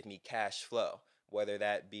that's going to give me cash flow, whether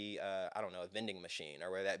that be I don't know, a vending machine,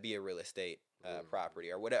 or whether that be a real estate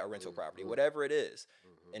property, or whatever, a rental property, Mm-hmm. whatever it is.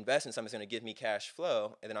 Mm-hmm. Invest in something that's going to give me cash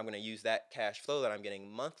flow, and then I'm going to use that cash flow that I'm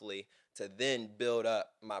getting monthly to then build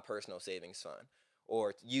up my personal savings fund,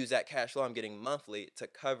 or use that cash flow I'm getting monthly to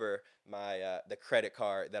cover my the credit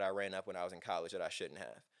card that I ran up when I was in college that I shouldn't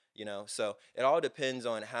have. So it all depends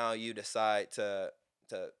on how you decide to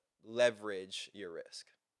leverage your risk.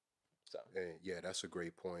 So And yeah, that's a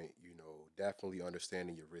great point. Definitely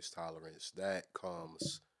understanding your risk tolerance. That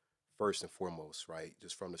comes first and foremost, right?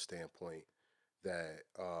 Just from the standpoint that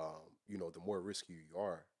the more risky you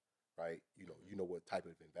are, right? You know what type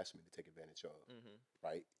of investment to take advantage of, Mm-hmm.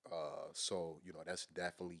 right? So that's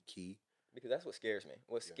definitely key. Because that's what scares me.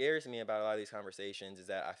 What Yeah. scares me about a lot of these conversations is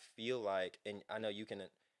that I feel like, and I know you can.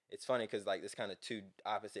 It's funny because like it's kind of two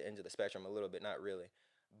opposite ends of the spectrum a little bit, not really,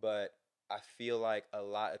 but I feel like a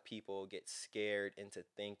lot of people get scared into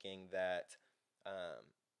thinking that um,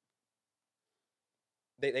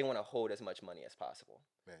 they want to hold as much money as possible.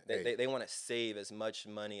 Man, They, hey, they, they want to save as much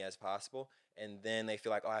money as possible, and then they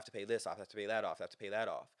feel like, oh, I have to pay this off, I have to pay that off, I have to pay that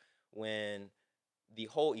off. When the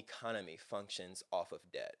whole economy functions off of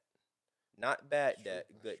debt, not bad that's true. debt,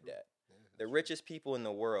 That's good true. debt. Yeah, The that's true. richest people in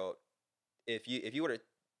the world, if you were to,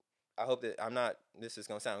 I hope that I'm not, this is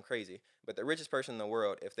gonna sound crazy, but the richest person in the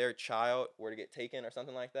world, if their child were to get taken or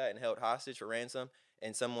something like that and held hostage for ransom,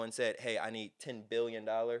 and someone said, "Hey, I need $10 billion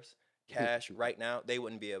cash right now," they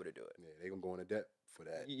wouldn't be able to do it. Yeah, they gonna go into debt for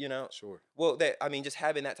that You know, for sure. well, that I mean, just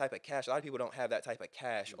having that type of cash, a lot of people don't have that type of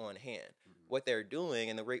cash on hand. Mm-hmm. What they're doing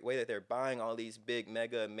and the way that they're buying all these big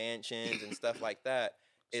mega mansions and stuff like that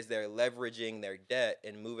is they're leveraging their debt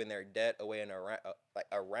and moving their debt away and around, like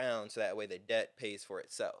around, so that way the debt pays for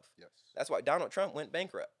itself. Yes. That's why Donald Trump went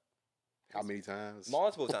bankrupt How many times?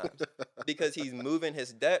 multiple times, because he's moving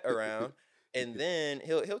his debt around, and then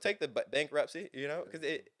he'll take the bankruptcy, because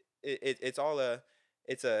it's all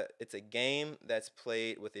it's a game that's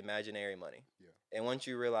played with imaginary money. Yeah. And once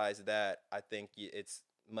you realize that, I think it's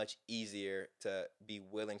much easier to be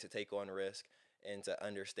willing to take on risk and to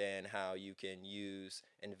understand how you can use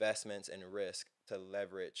investments and risk to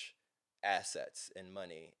leverage assets and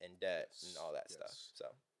money and debt and Yes. all that stuff. Yes. So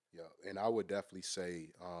Yeah. And I would definitely say,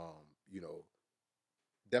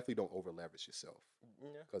 definitely don't over leverage yourself yeah,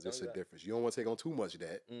 because don't it's do a that. difference. You don't want to take on too much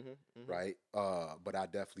debt, Mhm. Mhm. right? But I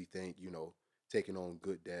definitely think, taking on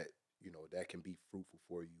good debt, that can be fruitful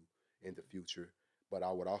for you in the Mhm. future. But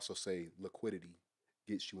I would also say liquidity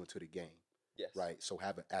gets you into the game, Yes. right? So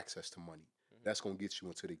having access to money, Mhm. that's gonna get you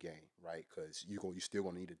into the game, right? Because you still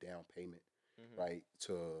gonna need a down payment, Mhm. right?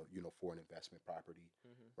 To for an investment property,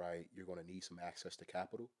 Mhm. right? You're gonna need some access to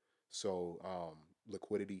capital. So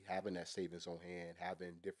liquidity, having that savings on hand,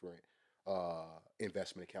 having different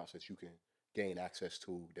investment accounts that you can gain access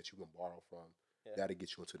to, that you can borrow from, Yeah. that'll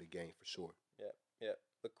get you into the game for sure. Yeah. Yeah.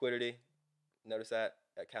 Liquidity. Notice that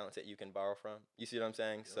accounts that you can borrow from. You see what I'm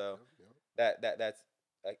saying? Yep, So yep, yep. that's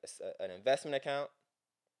an investment account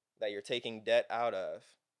that you're taking debt out of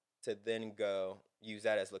to then go use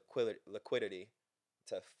that as liquidity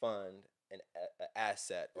to fund a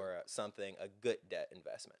asset Yep, or something, a good debt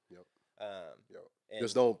investment. yep, Um, yep. and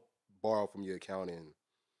Just don't borrow from your account and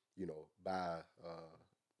buy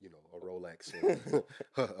a Rolex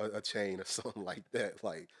or a chain or something like that.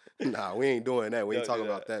 Like, nah, we ain't doing that. We ain't don't do talking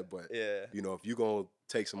that. about that. But Yeah. if you gonna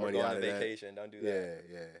take some Or money go on out a of that, vacation. Don't do that.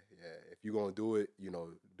 yeah, yeah, yeah. If you gonna do it,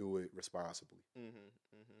 do it responsibly. Mhm.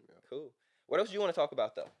 Mhm. Yeah. Cool. What else do you want to talk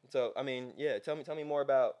about though? So I mean, yeah, tell me more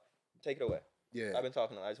about. Take it away. Yeah. I've been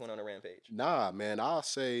talking. I just went on a rampage. Nah, man, I'll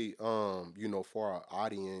say, for our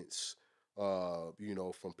audience,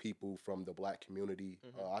 from people from the black community,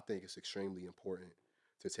 Mhm. I think it's extremely important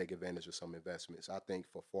to take advantage of some investments. I think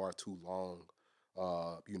for far too long,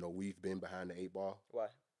 we've been behind the eight ball. Why?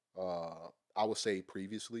 Uh, I would say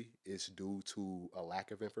previously it's due to a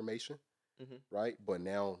lack of information, Mhm. right? But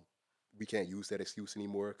now we can't use that excuse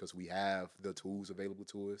anymore because we have the tools available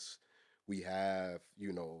to us. We have,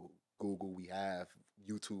 Google, we have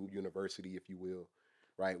YouTube University, if you will,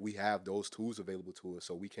 right? We have those tools available to us,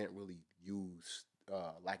 so we can't really use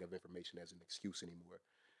lack of information as an excuse anymore.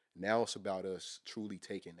 Now it's about us truly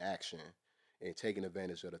taking action and taking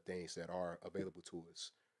advantage of the things that are available to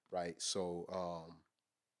us, right? So,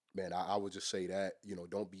 man, I would just say that,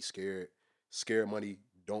 don't be scared. Scared money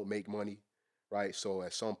don't make money, right? So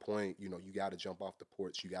at some point, you got to jump off the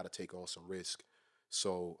porch. You got to take on some risk.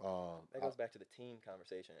 So, That goes back to the team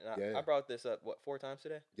conversation, and yeah, I brought this up what 4 times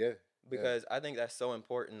today yeah, yeah, because I think that's so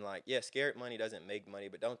important. Like, yeah, scared money doesn't make money,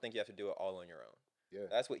 but don't think you have to do it all on your own. yeah,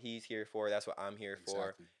 That's what he's here for. That's what I'm here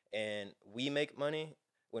for, exactly. and we make money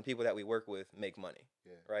when people that we work with make money,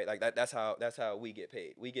 Yeah, right? Like that's how we get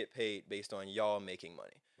paid. We get paid based on y'all making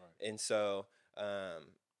money, right. and so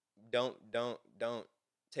don't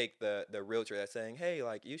take the realtor that's saying, hey,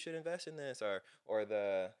 like you should invest in this, or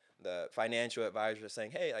the financial advisor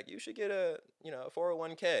saying, hey, like you should get a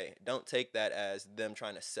 401k. Don't take that as them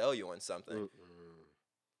trying to sell you on something. Mm-mm.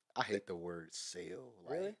 I hate the word sale.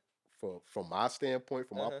 Like, Really? from my standpoint,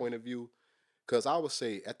 from my Uh-huh. point of view, because I would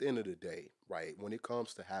say at the end of the day, right, when it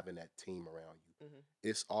comes to having that team around you, Mhm.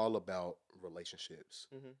 it's all about relationships.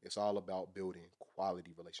 Mhm. It's all about building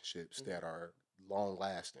quality relationships Mhm. that are long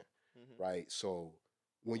lasting, Hmm. right? So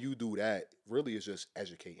when you do that, really it's just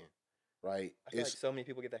educating, right? I feel like It's so many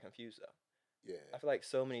people get that confused though. yeah, I feel like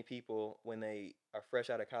so many people when they are fresh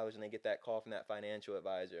out of college and they get that call from that financial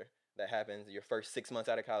advisor that happens your first 6 months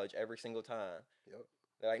out of college every single time. yep,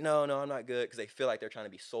 They're like, no, no, I'm not good because they feel like they're trying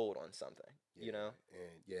to be sold on something. You know, yeah,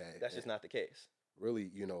 and yeah, that's and just not the case. really,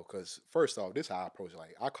 because first off, this is how I approach it.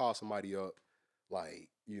 Like I call somebody up, like,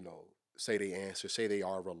 say they answer, say they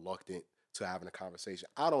are reluctant to having a conversation.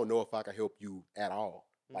 I don't know if I can help you at all.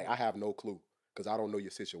 Like Hmm. I have no clue because I don't know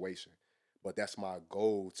your situation. But that's my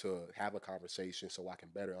goal to have a conversation so I can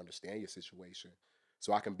better understand your situation.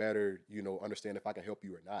 So I can better, understand if I can help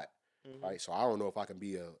you or not. Hmm. Right. So I don't know if I can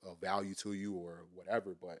be a value to you or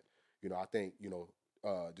whatever, but I think,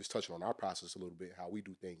 just touching on our process a little bit, how we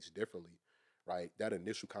do things differently, right? That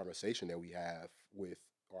initial conversation that we have with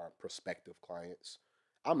our prospective clients,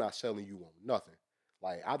 I'm not selling you on nothing.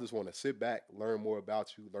 Like I just want to sit back, learn more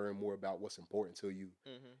about you, learn more about what's important to you,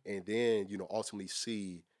 Hmm. and then ultimately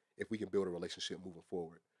see if we can build a relationship moving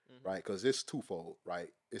forward, Hmm. right? Because it's twofold, right?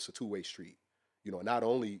 It's a two-way street. Not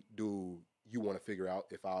only do you want to figure out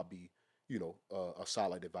if I'll be, a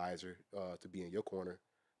solid advisor to be in your corner,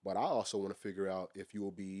 but I also want to figure out if you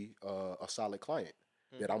will be a solid client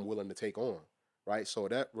that Hmm. I'm willing to take on, right? So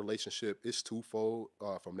that relationship is twofold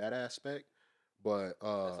from that aspect, but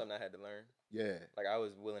That's something I had to learn. yeah, Like I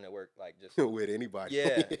was willing to work like just with anybody.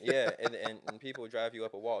 yeah, yeah, and people drive you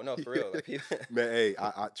up a wall. No, for Yeah. real. Like people. Man, hey,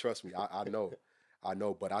 I trust me, I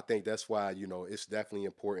know, but I think that's why it's definitely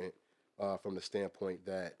important from the standpoint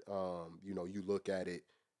that you look at it,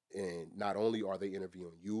 and not only are they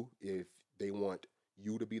interviewing you if they want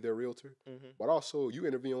you to be their realtor, Hmm. but also you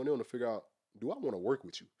interviewing them to figure out, do I want to work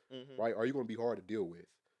with you, Hmm. right? Are you going to be hard to deal with?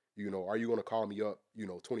 Are you going to call me up,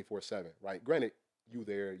 24/7, right? Granted, you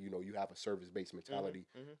there, you have a service based Hmm. mentality,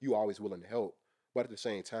 Hmm. you always willing to help, but at the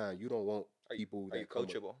same time, you don't want Are you people are you that come up,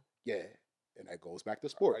 coachable? yeah, and that goes back to Are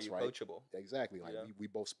sports, you right? coachable? Exactly. You Like know. we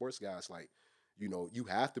both sports guys. Like, you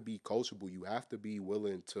have to be coachable. You have to be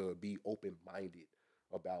willing to be open minded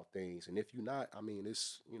about things. And if you're not, I mean,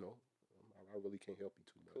 it's I really can't help you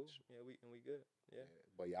too Cool. much. Yeah, we good. Yeah. Yeah.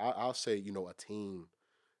 But yeah, I'll say a team.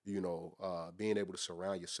 Being able to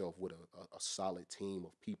surround yourself with a solid team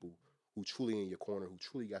of people who truly in your corner, who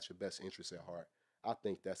truly got your best interests at heart. I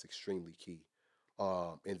think that's extremely key.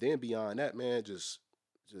 And then beyond that, man, just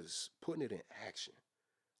putting it in action.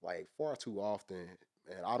 Like far too often,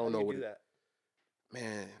 man, I How don't do know you what do it, that?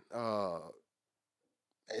 man,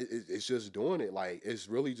 it's just doing it. Like it's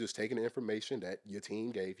really just taking the information that your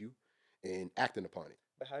team gave you and acting upon it.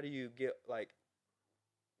 But how do you get like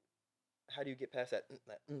how do you get past that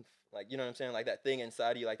oomph? Like you know what I'm saying? Like that thing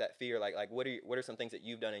inside of you, like that fear. Like what are some things that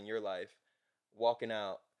you've done in your life, walking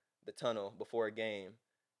out the tunnel before a game,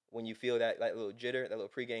 when you feel that little jitter, that little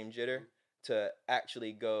pregame jitter, to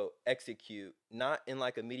actually go execute, not in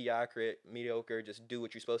like a mediocre, just do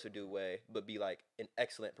what you're supposed to do way, but be like an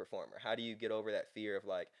excellent performer. How do you get over that fear of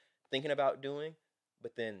like thinking about doing,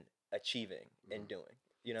 but then achieving and Mhm. doing?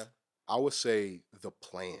 You know? I would say the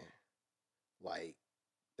plan, like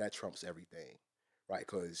that trumps everything, right?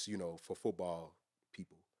 Because for football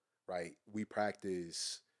people, right, we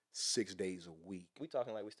practice 6 days a week. We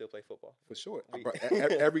talking like we still play football. For sure, We. bro.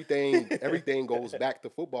 Everything goes back to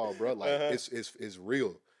football, bro. Like Uh-huh. it's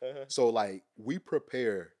real. Uh-huh. So like we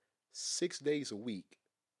prepare 6 days a week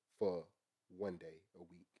for one day a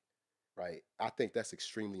week, right? I think that's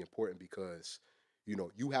extremely important because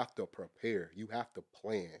you have to prepare, you have to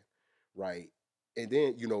plan, right? And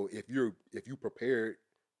then if you prepared,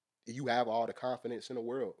 you have all the confidence in the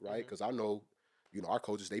world, right? Mhm. Because I know, our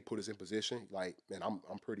coaches, they put us in position. Like, man, I'm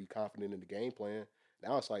pretty confident in the game plan.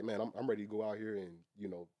 Now it's like, man, I'm ready to go out here and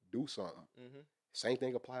do something. Mhm. Same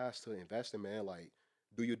thing applies to investing, man. Like,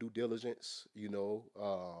 do your due diligence.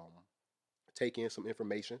 Take in some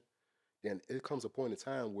information. Then it comes a point in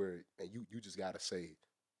time where and you just gotta say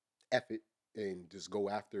F it and just go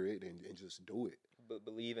after it and just do it. But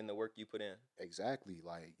believe in the work you put in. Exactly.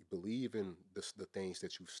 Like believe in the things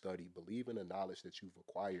that you've studied, believe in the knowledge that you've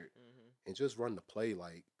acquired, Mhm. and just run the play.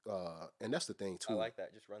 Like, and that's the thing I too. like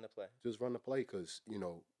that. Just run the play. Just run the play because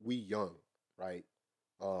we young, right?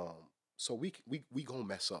 Um, so we gonna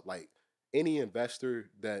mess up. Like any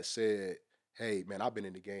investor that said, "Hey, man, I've been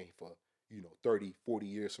in the game for 30, 40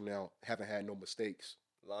 years from now, haven't had no mistakes."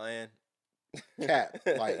 Lion. Cap,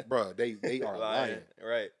 like, bruh, they are Lion. lying.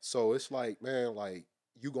 Right. So it's like, man, like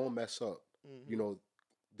you gonna mess up. You Mhm. know,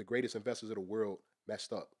 the greatest investors of the world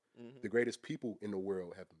messed up. Mhm. The greatest people in the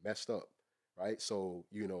world have messed up, right? So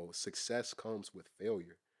success comes with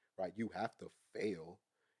failure, right? You have to fail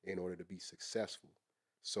in order to be successful.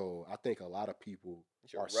 So I think a lot of people You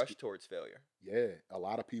should are, rush towards failure. yeah, a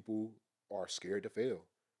lot of people are scared to fail,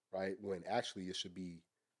 right? When actually it should be,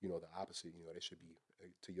 the opposite. They should be,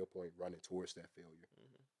 to your point, running towards that failure.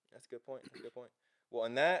 That's a good point. That's a good point. Well,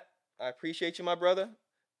 on that, I appreciate you, my brother.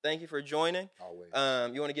 Thank you for joining. Always.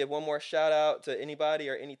 You want to give one more shout out to anybody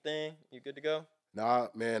or anything? You good to go? Nah,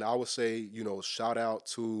 man, I would say, shout out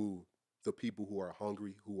to the people who are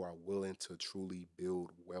hungry, who are willing to truly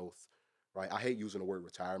build wealth, right? I hate using the word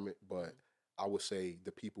retirement, but I would say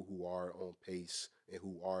the people who are on pace and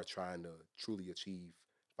who are trying to truly achieve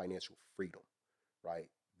financial freedom, right?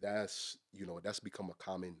 That's become a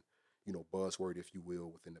common, buzzword, if you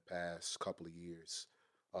will, within the past couple of years.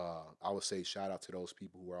 I would say shout out to those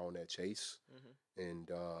people who are on that chase and,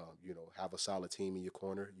 have a solid team in your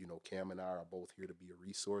corner. Cam and I are both here to be a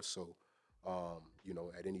resource. So,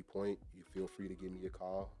 at any point, you feel free to give me a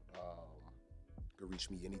call. You can reach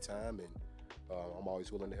me anytime, and I'm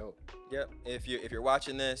always willing to help. Yep. If you're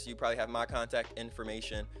watching this, you probably have my contact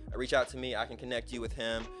information. Reach out to me. I can connect you with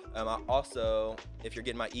him. I also, if you're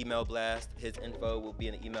getting my email blast, his info will be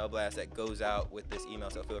in the email blast that goes out with this email.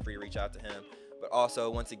 So feel free to reach out to him. But also,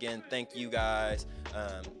 once again, thank you guys.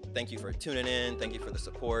 Thank you for tuning in. Thank you for the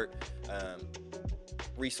support.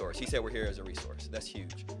 Resource. He said we're here as a resource. That's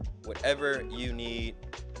huge. Whatever you need,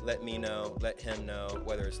 let me know, let him know,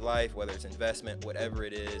 whether it's life, whether it's investment, whatever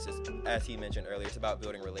it is, as he mentioned earlier, it's about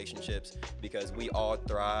building relationships because we all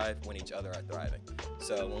thrive when each other are thriving.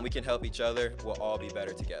 So when we can help each other, we'll all be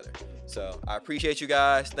better together. So I appreciate you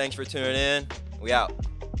guys. Thanks for tuning in. We out.